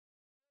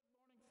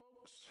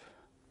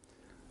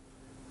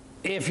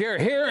If you're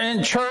here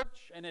in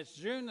church and it's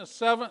June the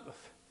 7th,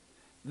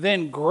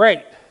 then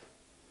great.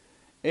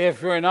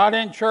 If you're not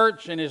in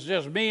church and it's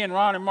just me and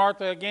Ron and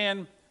Martha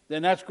again,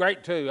 then that's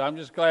great too. I'm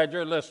just glad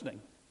you're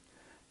listening.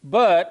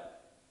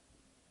 But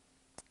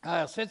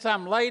since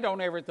I'm late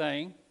on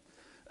everything,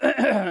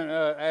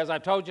 as I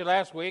told you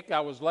last week,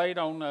 I was late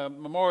on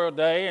Memorial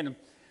Day, and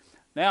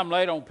now I'm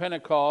late on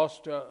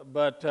Pentecost,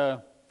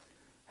 but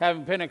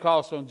having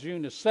Pentecost on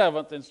June the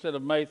 7th instead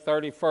of May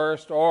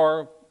 31st,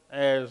 or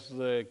as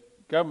the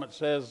government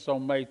says, it's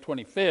on May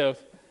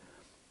 25th.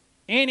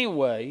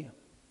 Anyway,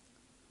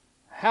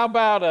 how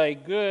about a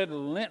good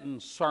Lenten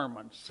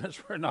sermon,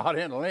 since we're not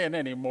in Lent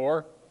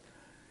anymore?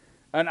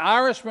 An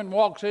Irishman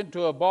walks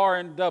into a bar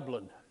in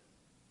Dublin,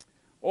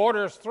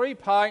 orders 3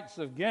 pints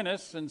of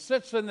Guinness, and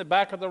sits in the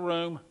back of the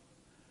room,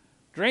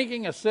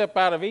 drinking a sip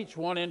out of each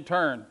one in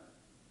turn.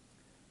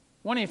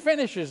 When he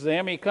finishes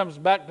them, he comes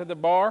back to the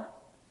bar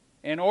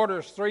and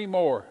orders 3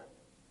 more.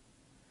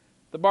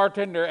 The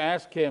bartender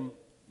asks him,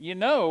 "You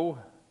know,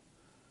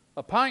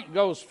 a pint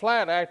goes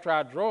flat after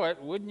I draw it.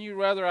 Wouldn't you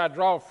rather I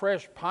draw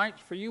fresh pints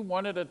for you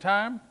one at a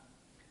time?"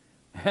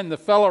 And the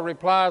fellow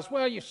replies,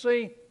 "Well, you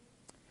see,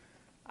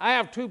 I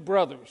have 2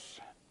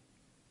 brothers.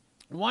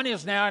 One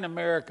is now in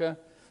America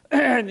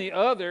and the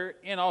other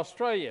in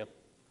Australia.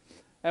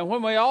 And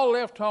when we all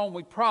left home,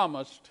 we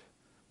promised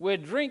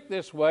we'd drink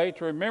this way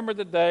to remember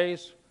the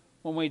days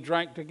when we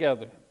drank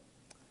together."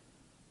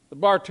 The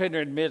bartender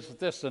admits that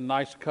this is a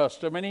nice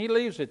custom, and he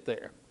leaves it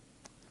there.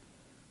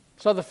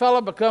 So the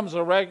fellow becomes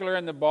a regular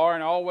in the bar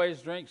and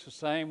always drinks the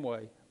same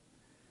way.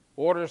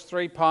 Orders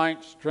 3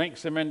 pints,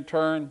 drinks them in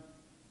turn.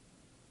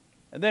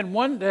 And then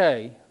one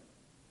day,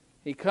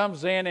 he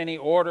comes in and he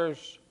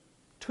orders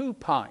 2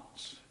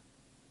 pints.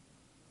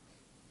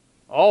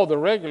 All the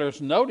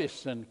regulars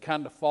notice and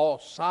kind of fall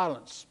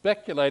silent,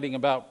 speculating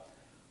about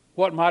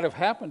what might have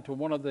happened to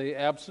one of the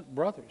absent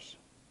brothers.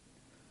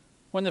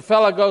 When the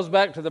fellow goes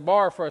back to the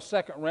bar for a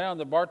second round,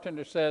 the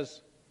bartender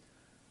says,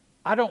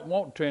 "I don't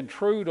want to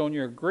intrude on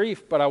your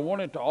grief, but I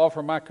wanted to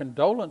offer my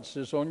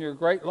condolences on your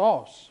great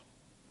loss."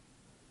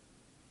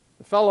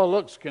 The fellow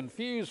looks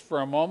confused for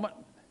a moment,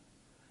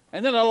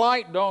 and then a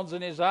light dawns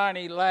in his eye, and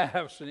he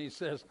laughs, and he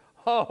says,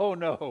 "Oh,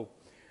 no,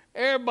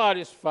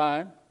 everybody's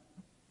fine.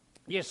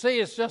 You see,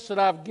 it's just that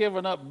I've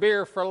given up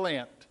beer for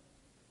Lent."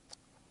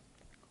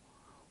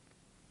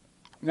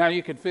 Now,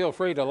 you can feel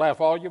free to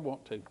laugh all you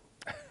want to.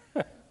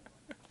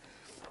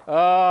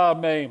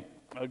 Man,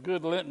 a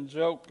good Lenten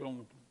joke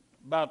on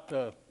about,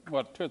 2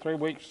 or 3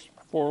 weeks,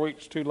 4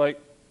 weeks too late.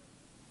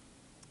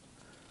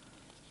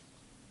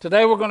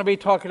 Today we're going to be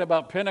talking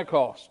about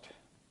Pentecost.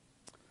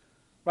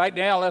 Right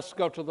now, let's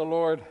go to the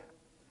Lord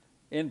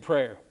in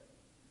prayer.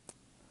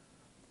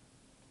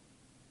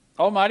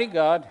 Almighty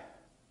God,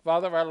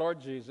 Father of our Lord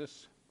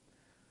Jesus,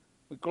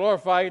 we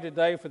glorify you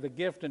today for the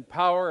gift and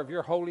power of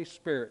your Holy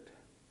Spirit.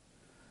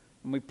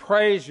 And we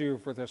praise you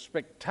for the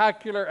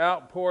spectacular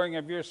outpouring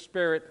of your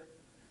Spirit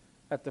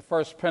at the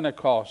first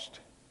Pentecost,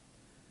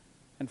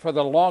 and for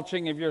the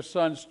launching of your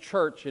Son's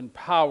church in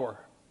power,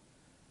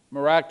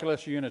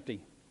 miraculous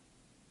unity.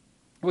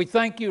 We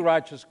thank you,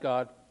 righteous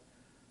God,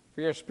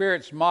 for your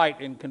Spirit's might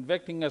in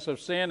convicting us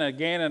of sin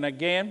again and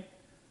again.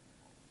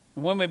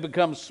 And when we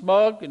become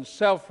smug and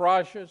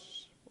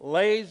self-righteous,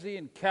 lazy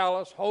and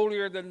callous,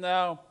 holier than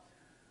thou,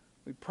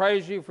 we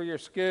praise you for your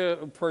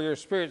skill, for your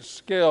Spirit's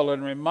skill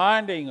in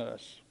reminding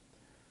us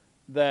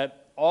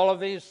that all of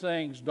these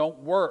things don't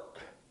work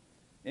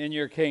in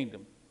your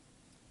kingdom.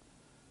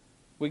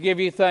 We give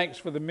you thanks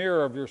for the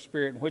mirror of your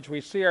Spirit, in which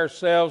we see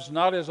ourselves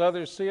not as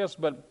others see us,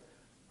 but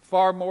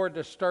far more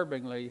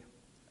disturbingly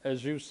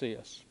as you see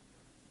us.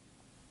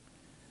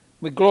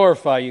 We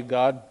glorify you,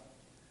 God,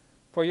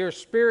 for your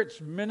Spirit's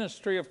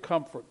ministry of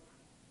comfort.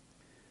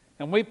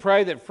 And we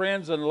pray that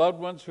friends and loved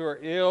ones who are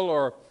ill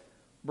or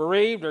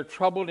bereaved or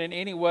troubled in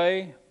any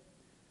way,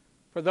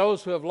 for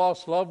those who have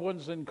lost loved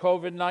ones in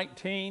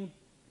COVID-19,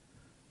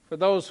 for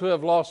those who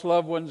have lost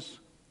loved ones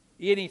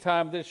any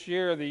time this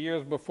year or the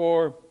years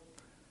before,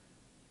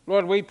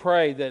 Lord, we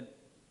pray that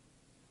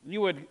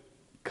you would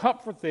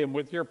comfort them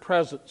with your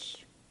presence,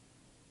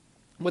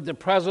 with the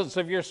presence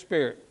of your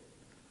Spirit.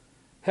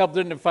 Help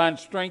them to find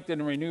strength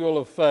and renewal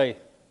of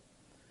faith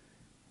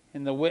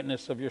in the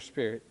witness of your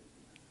Spirit.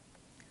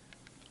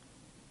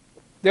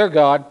 Dear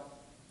God,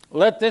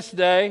 let this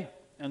day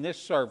and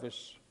this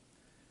service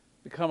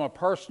become a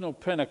personal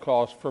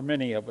Pentecost for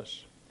many of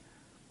us.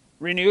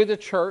 Renew the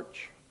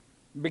church,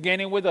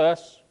 beginning with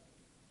us,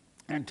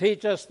 and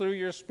teach us through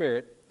your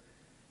Spirit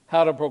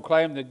how to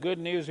proclaim the good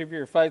news of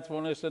your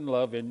faithfulness and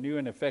love in new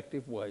and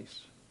effective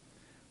ways.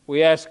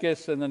 We ask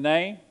this in the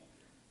name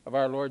of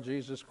our Lord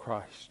Jesus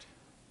Christ.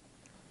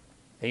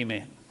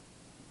 Amen.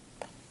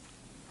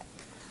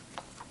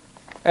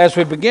 As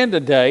we begin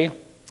today,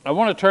 I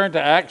want to turn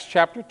to Acts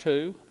chapter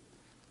 2,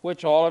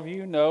 which all of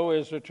you know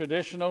is a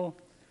traditional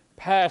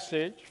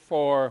passage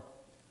for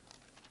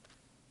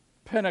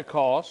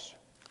Pentecost.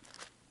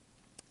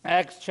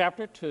 Acts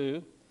chapter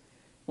 2.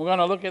 We're going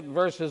to look at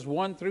verses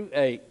 1 through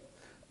 8.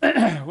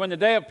 When the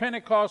day of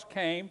Pentecost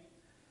came,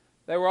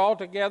 They were all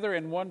together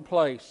in one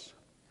place.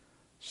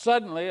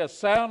 Suddenly, a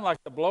sound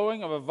like the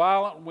blowing of a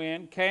violent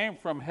wind came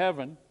from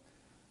heaven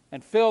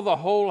and filled the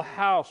whole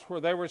house where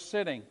they were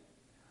sitting.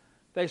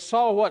 They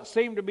saw what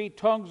seemed to be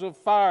tongues of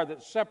fire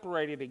that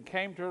separated and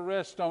came to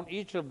rest on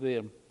each of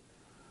them.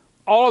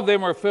 All of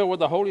them were filled with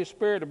the Holy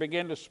Spirit and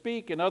began to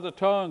speak in other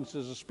tongues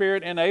as the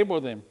Spirit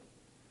enabled them.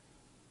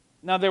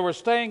 Now they were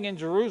staying in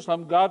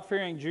Jerusalem,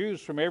 God-fearing Jews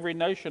from every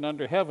nation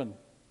under heaven.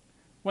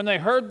 When they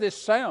heard this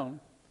sound,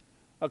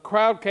 a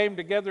crowd came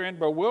together in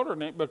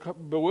bewilderment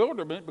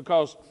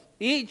because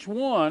each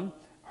one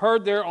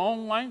heard their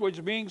own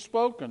language being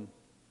spoken.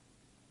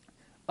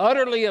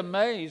 Utterly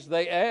amazed,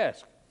 they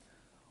asked,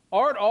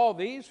 "Aren't all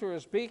these who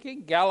are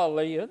speaking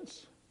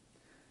Galileans?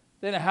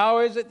 Then how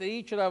is it that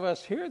each of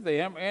us hear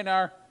them in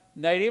our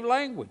native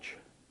language?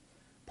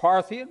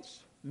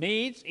 Parthians,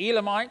 Medes,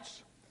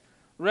 Elamites,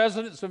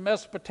 residents of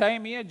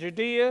Mesopotamia,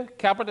 Judea,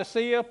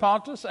 Cappadocia,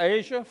 Pontus,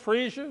 Asia,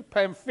 Phrygia,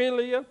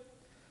 Pamphylia,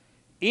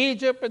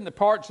 Egypt, and the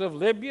parts of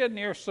Libya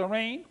near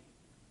Cyrene,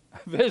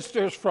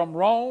 visitors from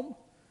Rome,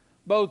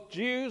 both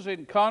Jews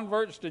and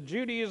converts to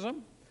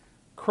Judaism,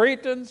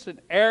 Cretans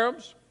and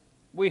Arabs.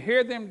 We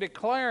hear them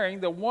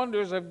declaring the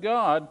wonders of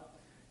God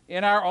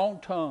in our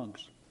own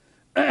tongues."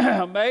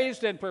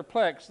 Amazed and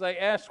perplexed, they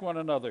asked one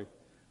another,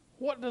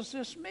 "What does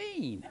this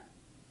mean?"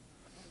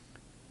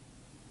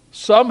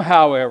 Some,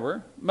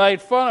 however,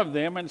 made fun of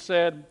them and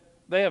said,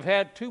 "They have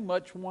had too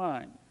much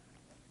wine."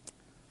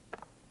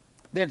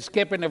 Then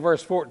skipping to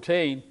verse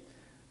 14,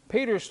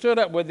 Peter stood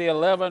up with the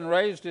 11,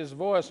 raised his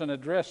voice, and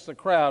addressed the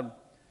crowd.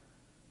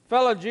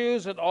 "Fellow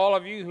Jews and all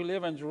of you who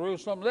live in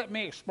Jerusalem, let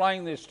me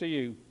explain this to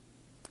you.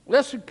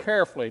 Listen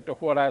carefully to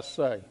what I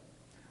say."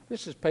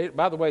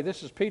 By the way,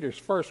 this is Peter's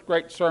first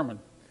great sermon.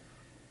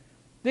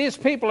 "These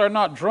people are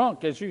not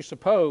drunk, as you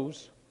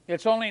suppose.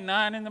 It's only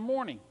 9 in the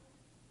morning.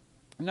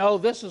 No,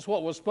 this is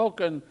what was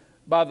spoken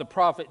by the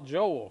prophet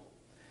Joel.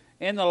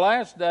 In the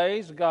last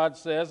days, God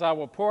says, I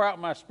will pour out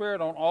my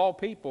Spirit on all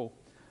people.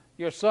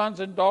 Your sons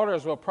and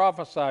daughters will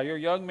prophesy. Your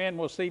young men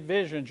will see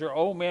visions. Your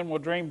old men will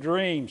dream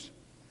dreams.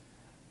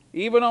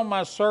 Even on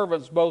my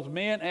servants, both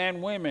men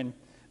and women,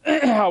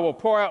 I will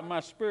pour out my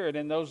Spirit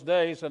in those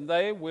days, and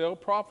they will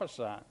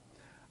prophesy.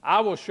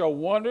 I will show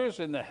wonders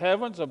in the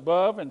heavens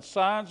above and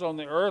signs on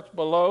the earth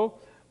below,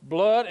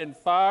 blood and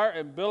fire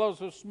and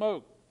billows of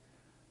smoke.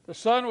 The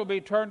sun will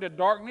be turned to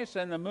darkness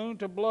and the moon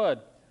to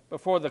blood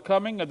before the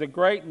coming of the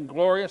great and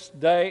glorious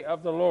day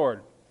of the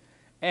Lord.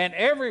 And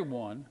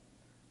everyone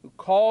who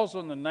calls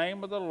on the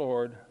name of the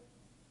Lord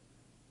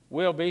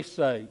will be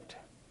saved."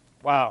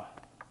 Wow.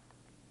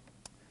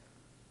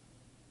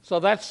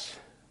 So that's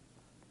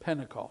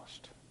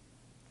Pentecost.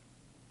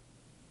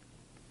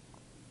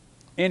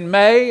 In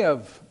May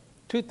of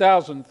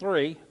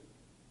 2003,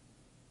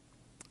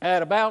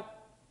 at about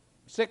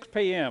 6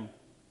 p.m.,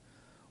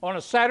 on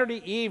a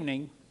Saturday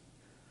evening,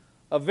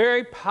 a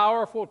very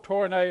powerful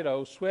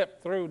tornado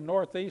swept through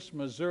northeast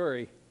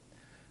Missouri,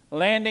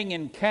 landing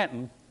in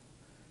Canton,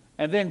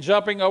 and then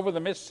jumping over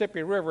the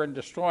Mississippi River and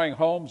destroying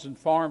homes and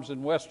farms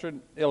in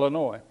western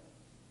Illinois.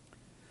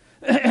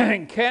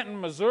 In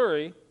Canton,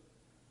 Missouri,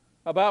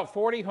 about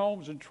 40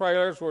 homes and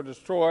trailers were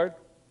destroyed,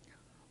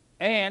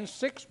 and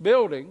 6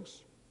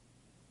 buildings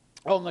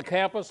on the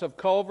campus of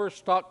Culver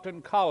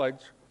Stockton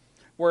College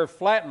were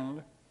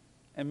flattened,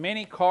 and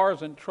many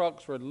cars and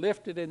trucks were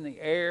lifted in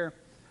the air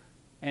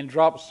and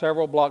dropped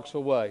several blocks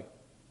away.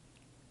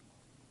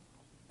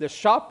 The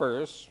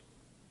shoppers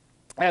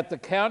at the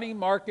County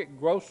Market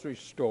grocery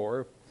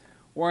store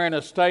were in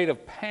a state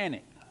of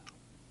panic.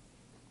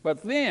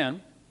 But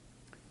then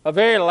a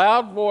very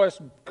loud voice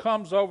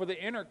comes over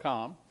the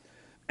intercom,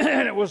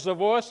 and it was the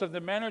voice of the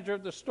manager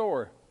of the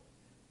store.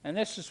 And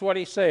this is what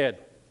he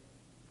said: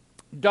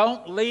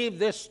 "Don't leave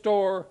this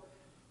store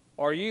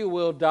or you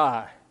will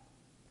die.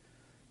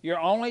 Your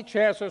only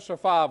chance of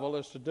survival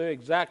is to do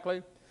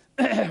exactly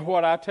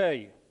what I tell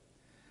you."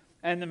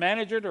 And the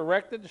manager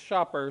directed the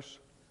shoppers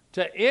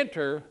to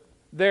enter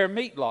their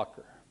meat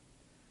locker.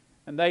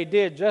 And they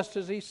did just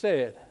as he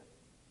said.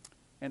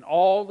 And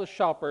all the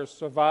shoppers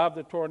survived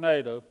the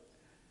tornado.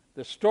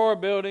 The store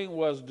building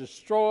was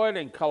destroyed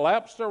and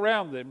collapsed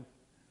around them,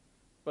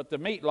 but the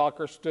meat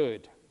locker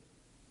stood.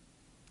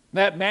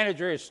 That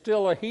manager is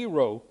still a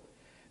hero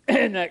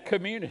in that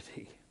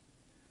community.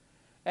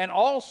 And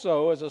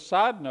also, as a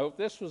side note,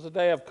 this was the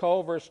day of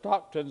Culver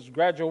Stockton's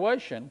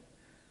graduation,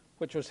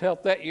 which was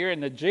held that year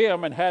in the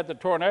gym, and had the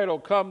tornado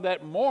come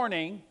that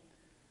morning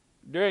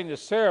during the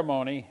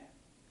ceremony,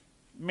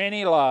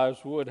 many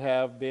lives would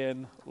have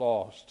been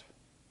lost.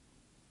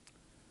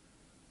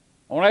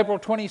 On April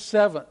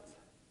 27th,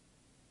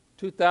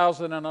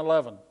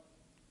 2011,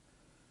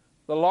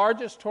 the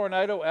largest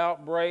tornado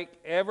outbreak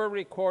ever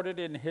recorded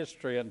in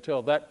history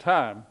until that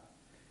time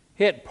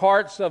hit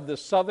parts of the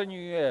southern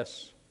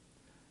U.S.,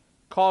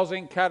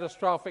 causing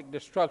catastrophic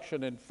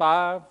destruction in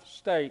 5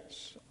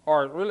 states,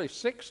 or really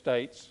 6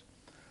 states: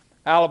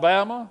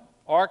 Alabama,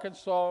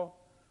 Arkansas,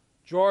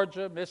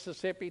 Georgia,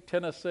 Mississippi,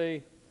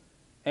 Tennessee,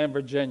 and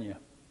Virginia.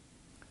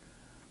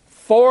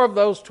 4 of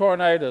those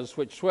tornadoes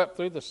which swept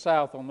through the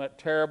South on that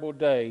terrible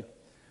day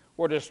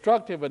were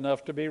destructive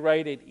enough to be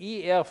rated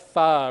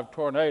EF5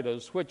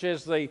 tornadoes, which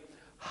is the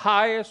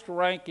highest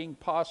ranking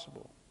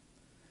possible.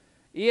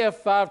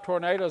 EF5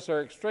 tornadoes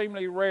are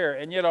extremely rare,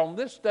 and yet on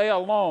this day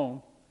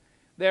alone,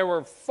 there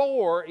were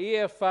 4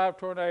 EF5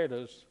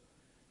 tornadoes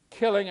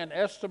killing an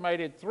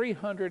estimated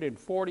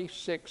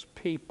 346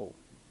 people.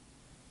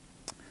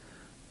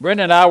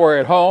 Brenda and I were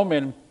at home,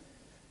 and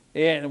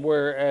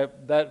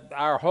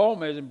our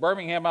home is in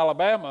Birmingham,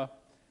 Alabama,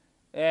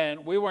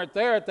 and we weren't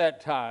there at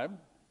that time,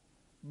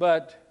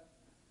 but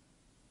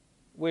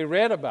we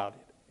read about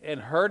it and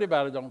heard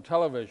about it on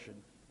television.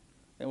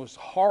 It was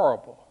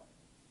horrible.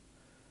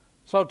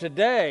 So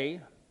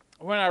today,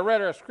 when I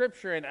read our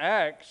scripture in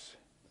Acts,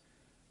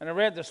 and I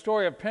read the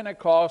story of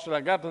Pentecost, and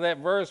I got to that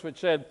verse which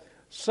said,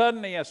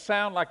 "Suddenly a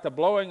sound like the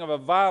blowing of a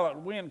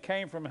violent wind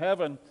came from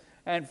heaven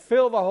and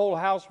filled the whole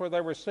house where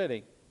they were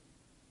sitting."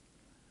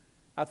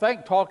 I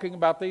think talking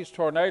about these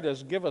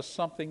tornadoes give us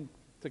something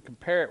to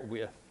compare it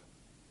with.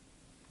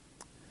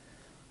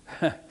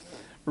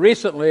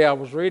 Recently, I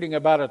was reading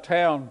about a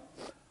town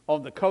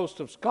on the coast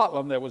of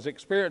Scotland that was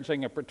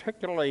experiencing a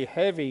particularly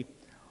heavy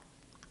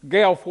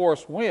gale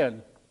force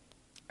wind.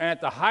 And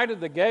at the height of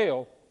the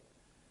gale,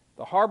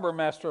 the harbor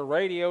master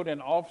radioed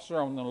an officer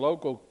on the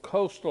local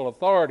coastal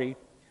authority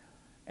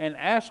and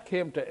asked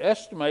him to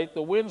estimate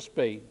the wind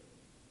speed.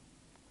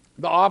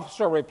 The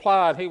officer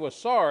replied he was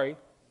sorry,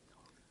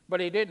 but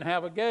he didn't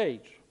have a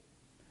gauge.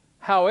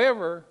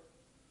 However,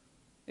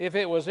 if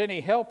it was any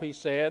help, he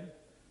said,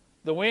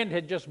 the wind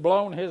had just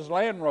blown his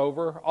Land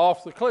Rover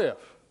off the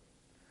cliff.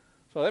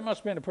 So that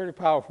must have been a pretty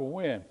powerful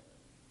wind.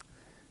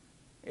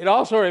 It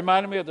also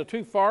reminded me of the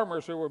 2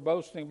 farmers who were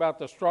boasting about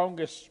the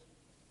strongest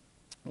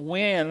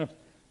wind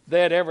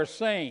they had ever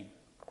seen.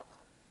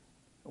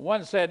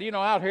 One said,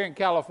 out here in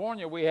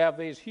California we have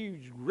these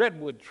huge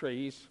redwood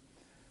trees,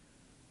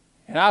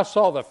 and I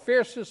saw the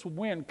fiercest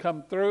wind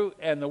come through,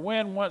 and the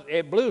wind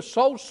it blew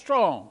so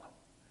strong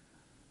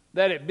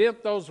that it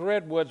bent those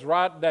redwoods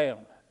right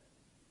down.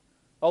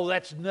 "Oh,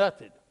 that's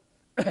nothing,"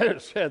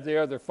 said the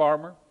other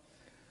farmer.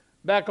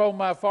 "Back on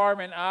my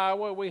farm in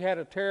Iowa, we had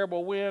a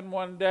terrible wind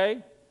one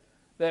day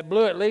that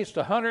blew at least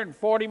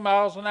 140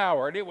 miles an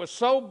hour. And it was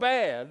so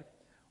bad,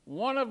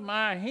 one of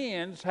my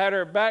hens had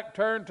her back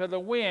turned to the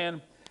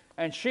wind,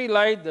 and she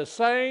laid the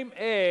same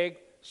egg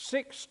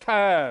 6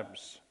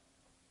 times.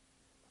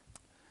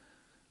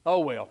 Oh,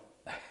 well,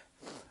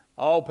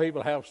 all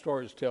people have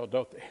stories to tell,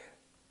 don't they?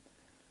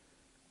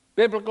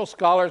 Biblical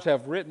scholars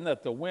have written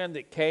that the wind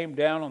that came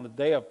down on the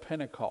day of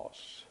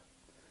Pentecost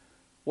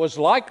was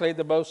likely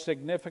the most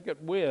significant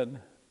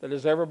wind that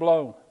has ever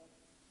blown.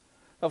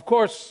 Of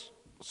course,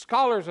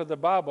 scholars of the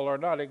Bible are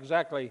not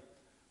exactly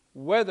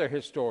weather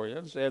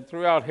historians, and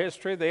throughout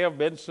history there have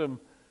been some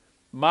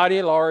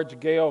mighty large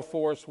gale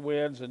force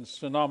winds and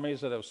tsunamis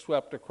that have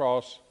swept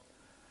across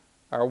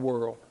our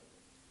world.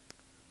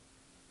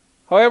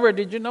 However,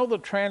 did you know the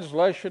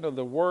translation of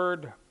the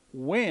word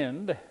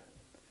wind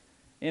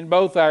in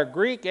both our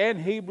Greek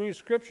and Hebrew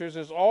scriptures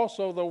is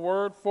also the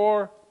word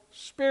for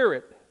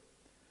spirit?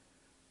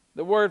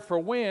 The word for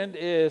wind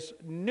is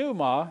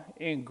pneuma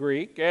in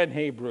Greek and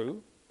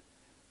Hebrew,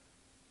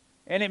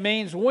 and it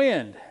means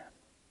wind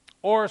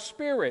or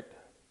spirit,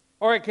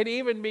 or it could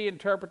even be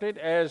interpreted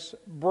as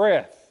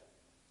breath.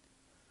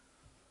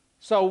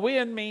 So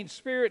wind means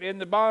spirit in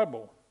the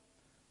Bible.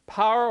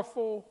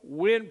 Powerful,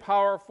 wind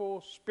powerful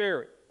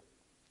spirit.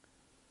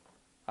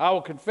 I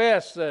will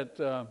confess that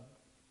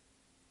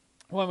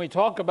when we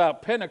talk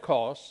about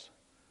Pentecost,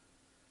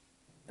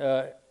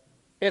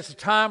 it's a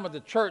time of the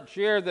church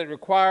year that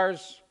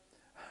requires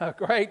a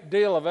great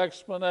deal of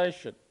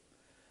explanation,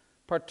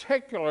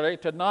 particularly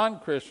to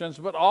non-Christians,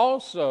 but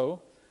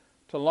also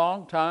to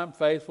long-time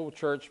faithful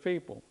church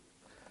people.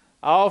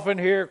 I often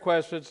hear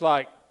questions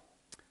like,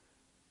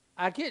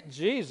 I get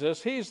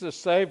Jesus, He's the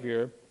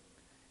Savior,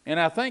 and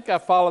I think I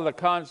follow the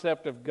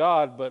concept of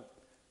God, but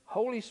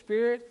Holy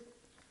Spirit,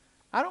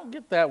 I don't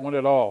get that one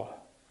at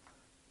all.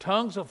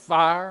 Tongues of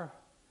fire,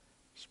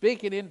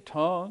 speaking in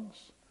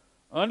tongues,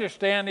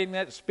 understanding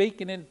that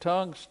speaking in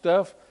tongues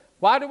stuff.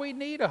 Why do we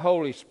need a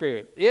Holy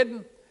Spirit?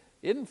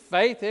 Isn't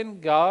faith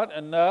in God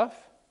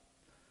enough?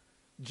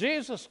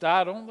 Jesus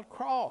died on the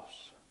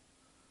cross.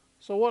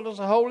 So what does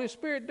the Holy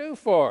Spirit do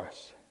for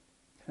us?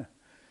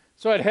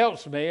 So it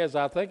helps me as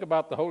I think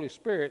about the Holy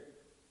Spirit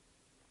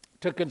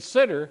to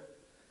consider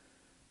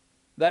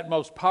that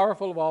most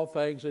powerful of all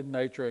things in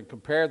nature and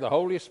compare the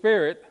Holy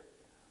Spirit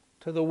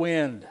to the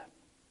wind.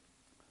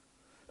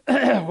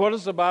 What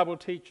does the Bible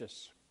teach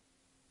us?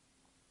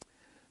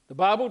 The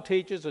Bible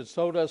teaches, and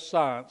so does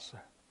science,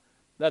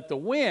 that the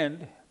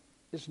wind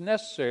is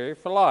necessary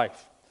for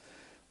life.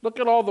 Look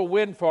at all the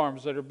wind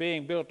farms that are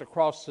being built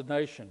across the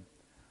nation.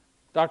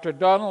 Dr.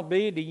 Donald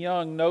B.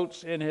 DeYoung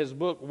notes in his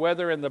book,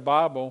 Weather in the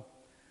Bible,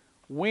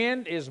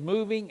 wind is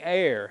moving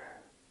air,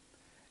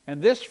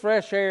 and this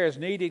fresh air is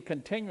needed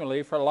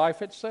continually for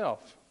life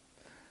itself.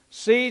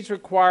 Seeds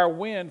require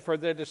wind for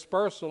their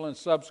dispersal and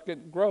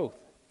subsequent growth.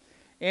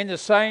 In the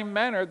same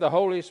manner, the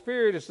Holy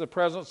Spirit is the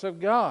presence of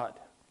God,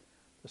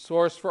 the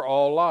source for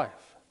all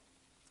life.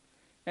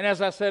 And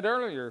as I said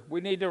earlier,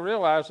 we need to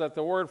realize that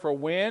the word for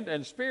wind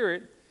and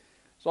spirit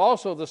is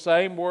also the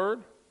same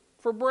word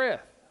for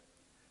breath.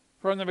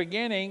 From the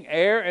beginning,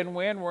 air and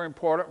wind were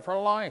important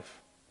for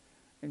life.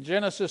 In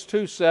Genesis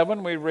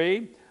 2:7 we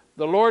read,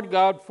 "The Lord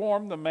God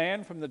formed the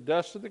man from the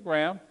dust of the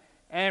ground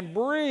and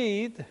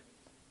breathed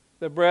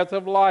the breath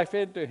of life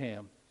into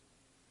him.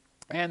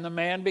 And the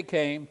man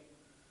became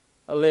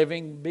a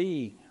living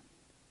being."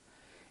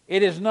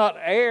 It is not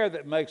air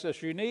that makes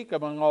us unique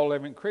among all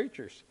living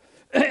creatures.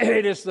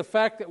 It is the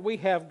fact that we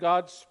have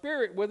God's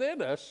Spirit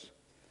within us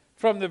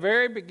from the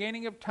very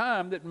beginning of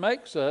time that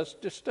makes us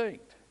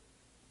distinct.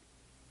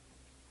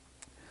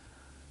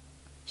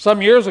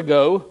 Some years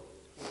ago,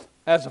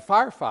 as a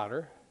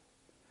firefighter,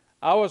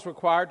 I was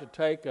required to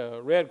take a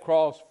Red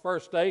Cross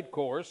first aid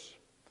course.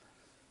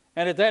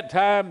 And at that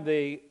time,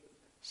 the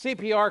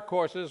CPR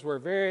courses were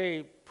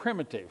very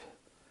primitive.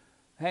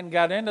 I hadn't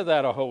got into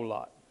that a whole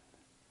lot.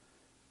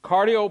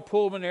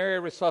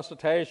 Cardiopulmonary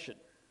resuscitation.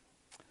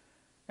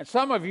 And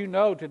some of you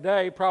know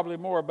today probably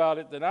more about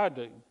it than I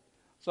do.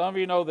 Some of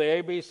you know the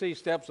ABC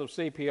steps of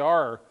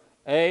CPR.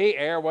 A,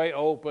 airway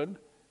open.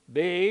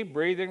 B,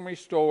 breathing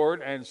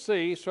restored. And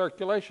C,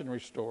 circulation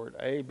restored.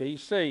 A, B,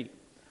 C.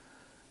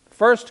 The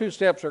first two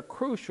steps are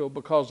crucial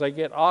because they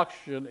get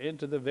oxygen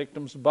into the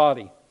victim's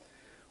body.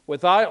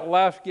 Without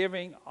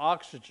life-giving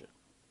oxygen,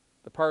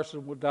 the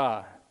person will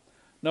die.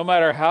 No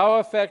matter how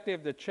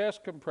effective the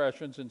chest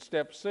compressions in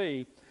step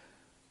C,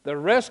 the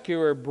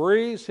rescuer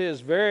breathes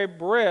his very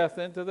breath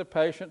into the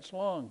patient's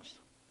lungs.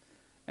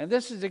 And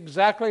this is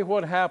exactly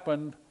what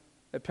happened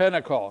at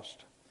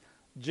Pentecost.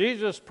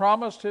 Jesus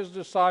promised his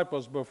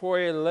disciples before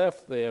he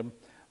left them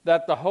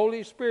that the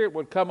Holy Spirit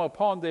would come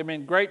upon them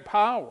in great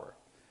power.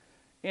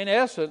 In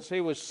essence,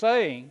 he was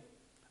saying,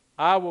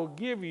 "I will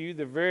give you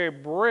the very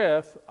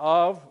breath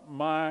of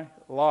my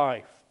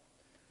life."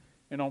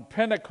 And on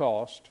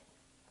Pentecost,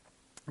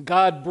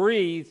 God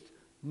breathed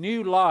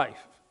new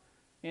life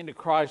into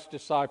Christ's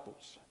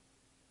disciples.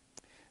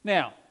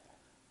 Now,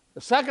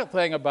 the second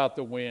thing about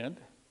the wind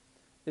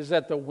is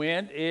that the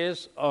wind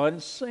is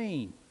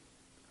unseen.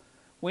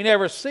 We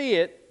never see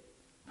it,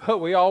 but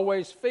we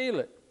always feel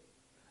it.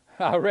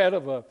 I read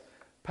of a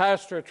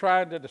pastor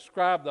trying to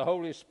describe the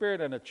Holy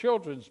Spirit in a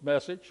children's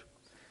message,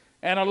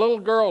 and a little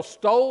girl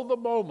stole the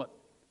moment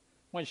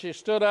when she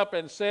stood up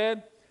and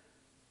said,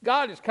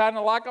 "God is kind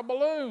of like a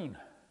balloon.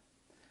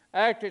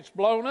 After it's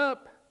blown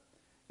up,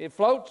 it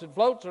floats and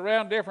floats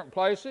around different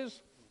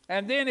places,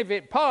 and then if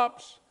it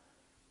pops,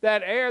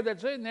 that air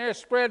that's in there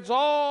spreads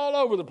all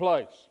over the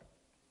place.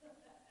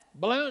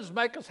 Balloons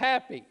make us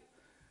happy,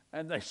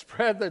 and they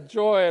spread the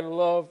joy and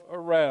love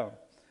around."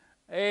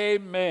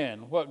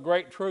 Amen. What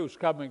great truths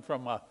coming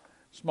from a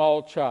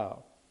small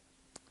child.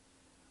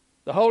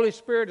 The Holy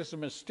Spirit is a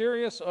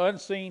mysterious,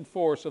 unseen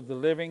force of the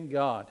living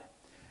God.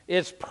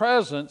 Its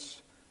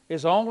presence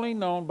is only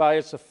known by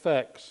its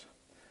effects.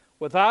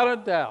 Without a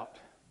doubt,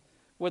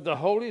 with the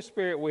Holy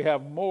Spirit we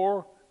have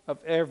more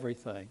of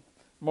everything.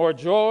 More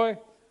joy,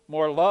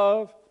 more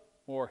love,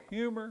 more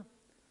humor,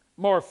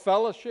 more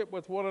fellowship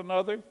with one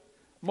another,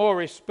 more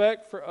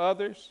respect for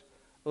others,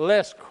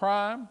 less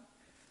crime,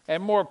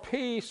 and more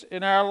peace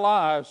in our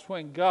lives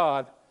when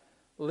God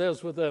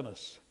lives within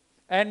us.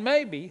 And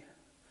maybe,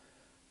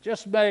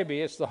 just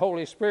maybe, it's the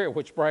Holy Spirit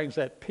which brings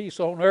that peace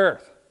on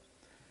earth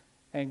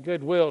and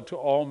goodwill to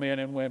all men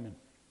and women.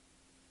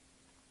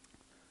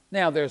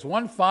 Now, there's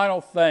one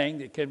final thing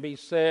that can be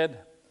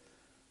said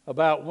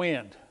about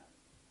wind.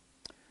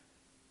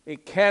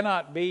 It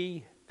cannot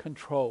be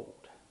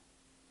controlled.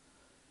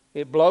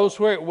 It blows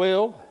where it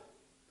will,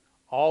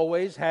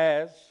 always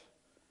has,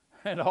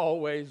 and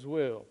always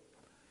will.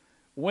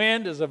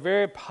 Wind is a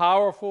very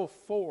powerful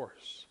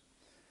force.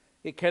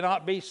 It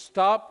cannot be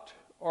stopped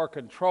or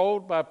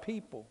controlled by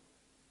people.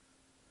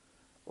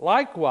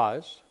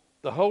 Likewise,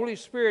 the Holy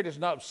Spirit is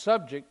not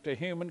subject to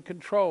human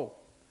control.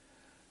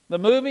 The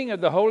moving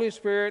of the Holy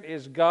Spirit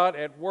is God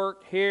at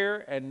work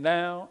here and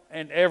now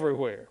and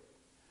everywhere.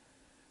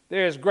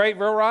 There is great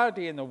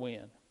variety in the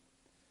wind.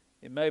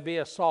 It may be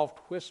a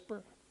soft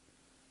whisper,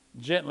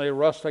 gently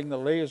rustling the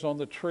leaves on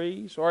the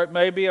trees, or it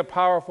may be a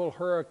powerful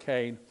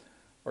hurricane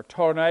or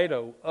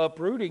tornado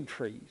uprooting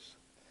trees.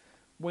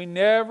 We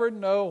never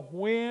know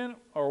when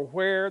or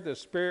where the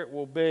Spirit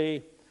will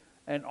be,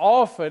 and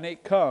often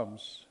it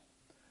comes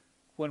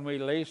when we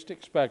least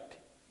expect it.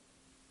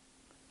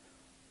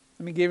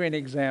 Let me give you an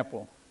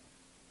example.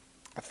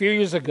 A few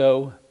years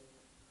ago,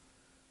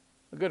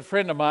 a good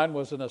friend of mine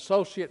was an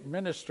associate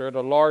minister at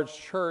a large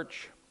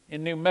church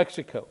in New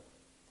Mexico.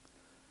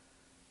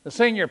 The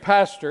senior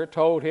pastor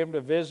told him to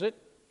visit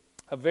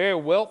a very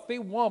wealthy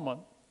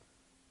woman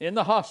in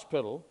the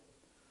hospital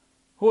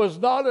who was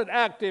not an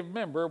active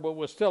member but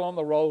was still on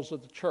the rolls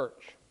of the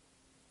church.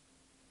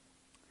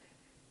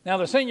 Now,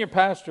 the senior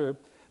pastor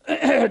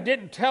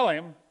didn't tell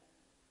him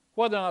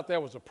whether or not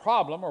there was a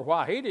problem or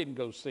why he didn't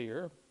go see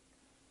her.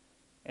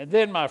 And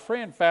then my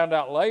friend found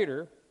out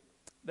later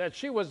that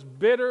she was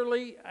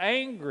bitterly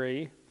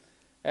angry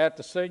at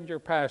the senior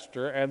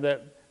pastor, and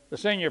that the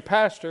senior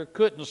pastor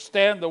couldn't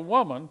stand the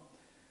woman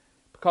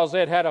because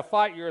they'd had a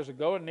fight years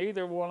ago, and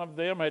neither one of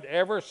them had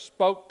ever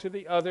spoke to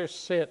the other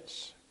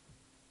since.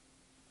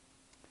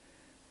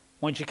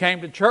 When she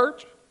came to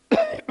church,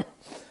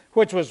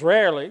 which was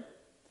rarely,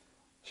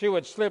 she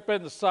would slip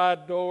in the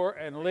side door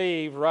and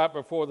leave right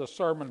before the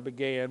sermon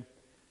began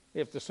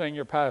if the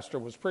senior pastor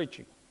was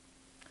preaching.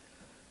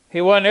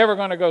 He wasn't ever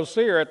going to go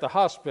see her at the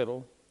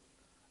hospital,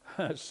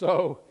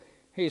 so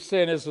he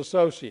sent his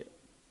associate.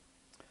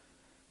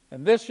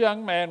 And this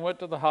young man went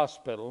to the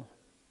hospital.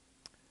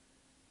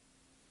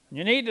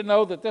 You need to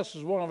know that this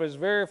is one of his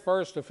very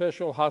first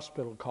official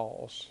hospital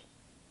calls.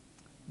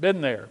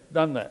 Been there,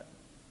 done that.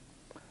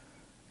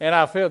 And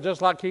I feel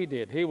just like he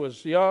did. He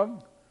was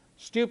young,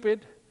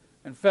 stupid,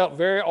 and felt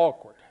very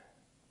awkward.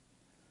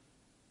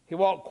 He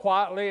walked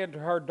quietly into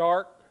her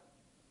dark,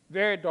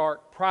 very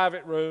dark,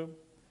 private room,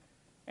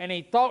 and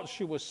he thought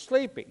she was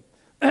sleeping.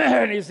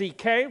 And as he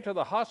came to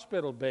the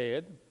hospital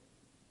bed,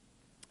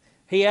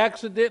 he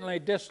accidentally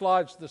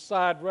dislodged the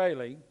side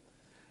railing,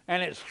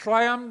 and it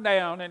slammed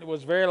down, and it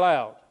was very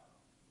loud.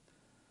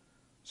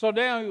 So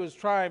now he was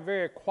trying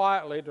very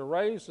quietly to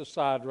raise the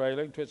side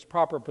railing to its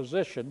proper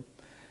position,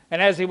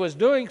 and as he was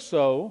doing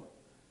so,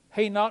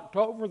 he knocked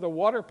over the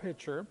water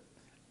pitcher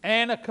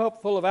and a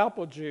cup full of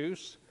apple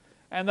juice,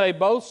 and they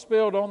both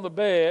spilled on the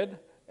bed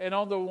and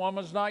on the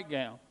woman's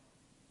nightgown.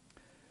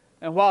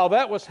 And while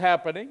that was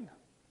happening,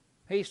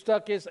 he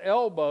stuck his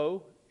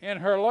elbow in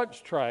her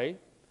lunch tray,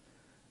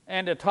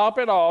 and to top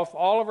it off,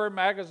 all of her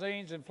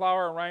magazines and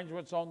flower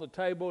arrangements on the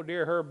table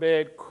near her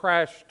bed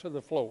crashed to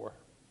the floor.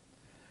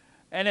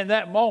 And in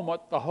that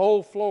moment, the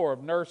whole floor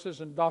of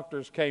nurses and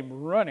doctors came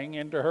running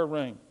into her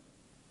room.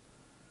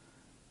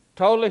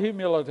 Totally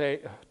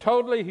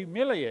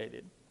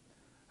humiliated,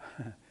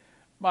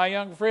 my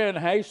young friend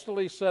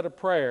hastily said a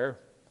prayer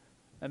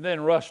and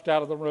then rushed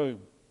out of the room.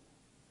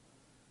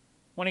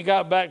 When he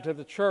got back to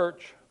the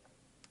church,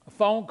 a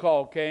phone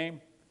call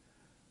came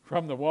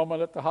from the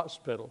woman at the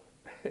hospital.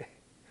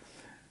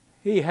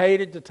 He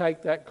hated to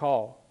take that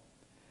call.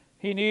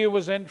 He knew he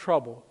was in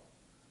trouble,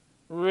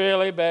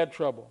 really bad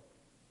trouble.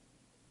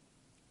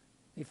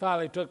 He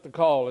finally took the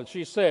call, and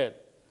she said,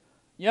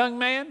 "Young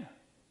man,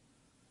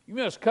 you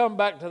must come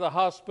back to the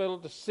hospital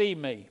to see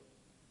me.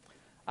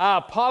 I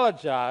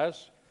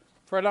apologize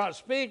for not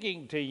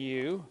speaking to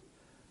you,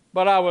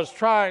 but I was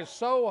trying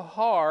so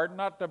hard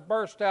not to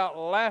burst out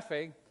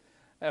laughing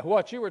at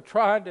what you were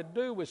trying to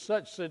do with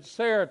such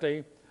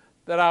sincerity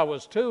that I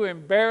was too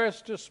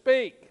embarrassed to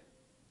speak.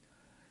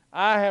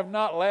 I have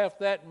not laughed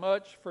that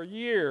much for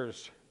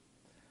years.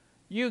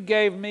 You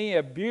gave me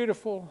a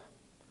beautiful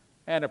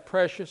and a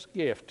precious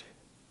gift.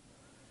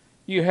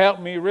 You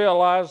helped me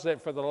realize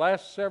that for the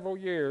last several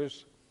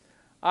years,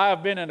 I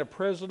have been in a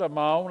prison of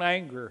my own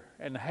anger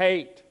and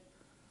hate,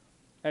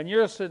 and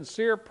your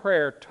sincere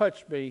prayer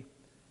touched me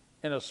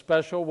in a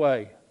special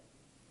way.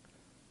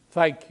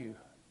 Thank you."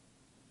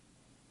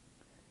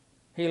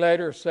 He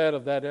later said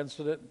of that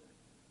incident,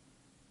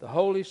 the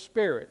Holy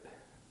Spirit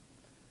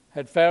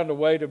had found a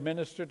way to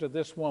minister to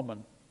this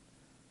woman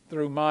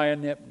through my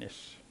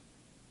ineptness.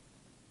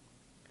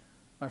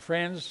 My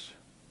friends,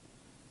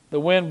 the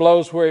wind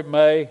blows where it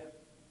may,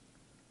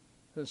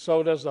 and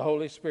so does the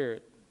Holy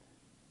Spirit.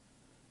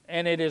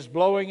 And it is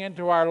blowing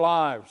into our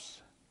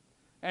lives,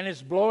 and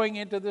it's blowing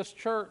into this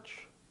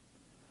church.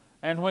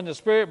 And when the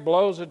Spirit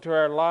blows into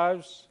our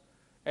lives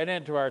and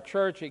into our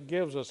church, it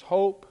gives us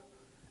hope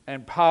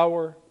and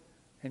power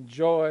and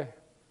joy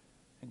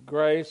and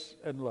grace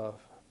and love.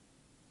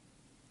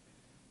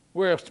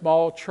 We're a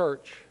small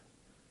church,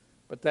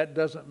 but that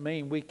doesn't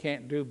mean we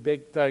can't do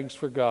big things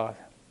for God.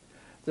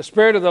 The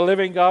Spirit of the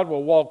living God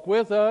will walk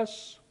with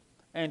us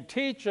and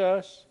teach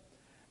us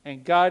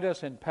and guide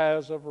us in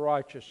paths of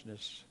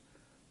righteousness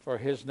for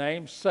His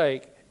name's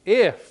sake,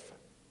 if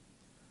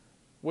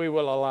we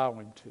will allow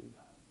Him to.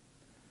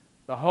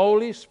 The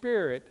Holy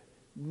Spirit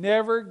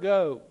never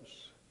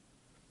goes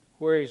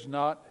where He's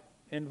not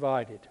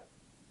invited.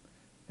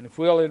 And if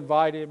we'll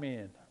invite Him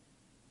in,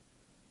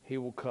 He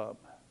will come.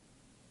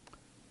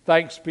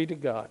 Thanks be to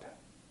God.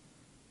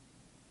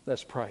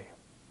 Let's pray.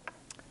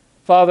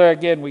 Father,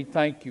 again, we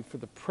thank You for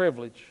the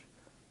privilege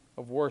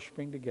of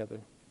worshiping together.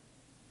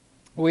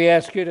 We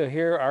ask You to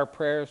hear our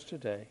prayers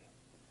today.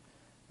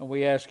 And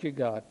we ask You,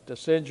 God, to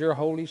send Your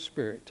Holy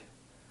Spirit.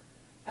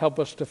 Help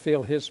us to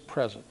feel His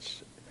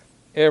presence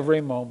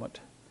every moment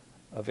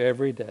of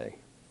every day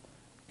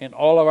in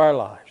all of our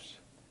lives,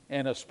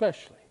 and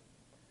especially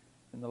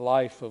in the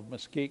life of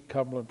Mesquite,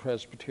 Cumberland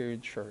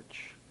Presbyterian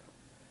Church.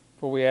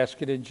 For we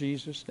ask it in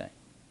Jesus' name.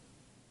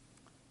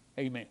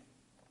 Amen.